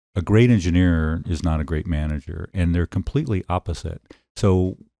a great engineer is not a great manager, and they're completely opposite.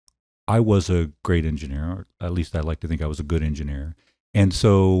 So I was a great engineer, or at least I like to think I was a good engineer. And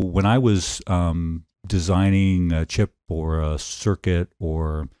so when I was designing a chip or a circuit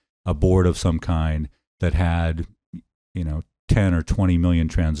or a board of some kind that had, 10 or 20 million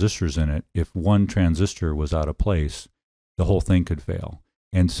transistors in it, if one transistor was out of place, the whole thing could fail.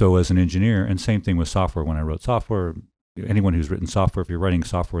 And so as an engineer, and same thing with software, when I wrote software, anyone who's written software, if you're writing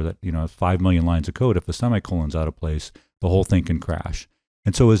software that, has 5 million lines of code, if the semicolon's out of place, the whole thing can crash.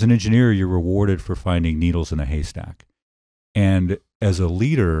 And so as an engineer, you're rewarded for finding needles in a haystack. And as a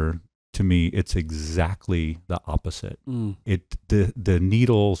leader, to me, it's exactly the opposite. The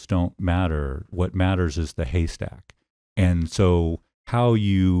needles don't matter. What matters is the haystack. And so how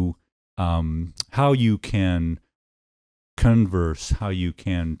you can converse, how you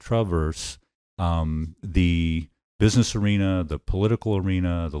can traverse the business arena, the political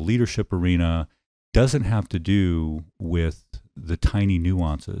arena, the leadership arena, doesn't have to do with the tiny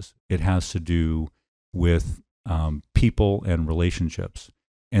nuances. It has to do with people and relationships.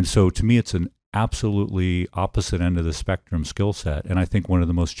 And so to me, it's an absolutely opposite end of the spectrum skill set. And I think one of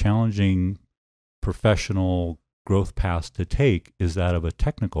the most challenging professional growth paths to take is that of a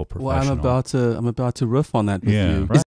technical professional. Well, I'm about to riff on that with you. Right.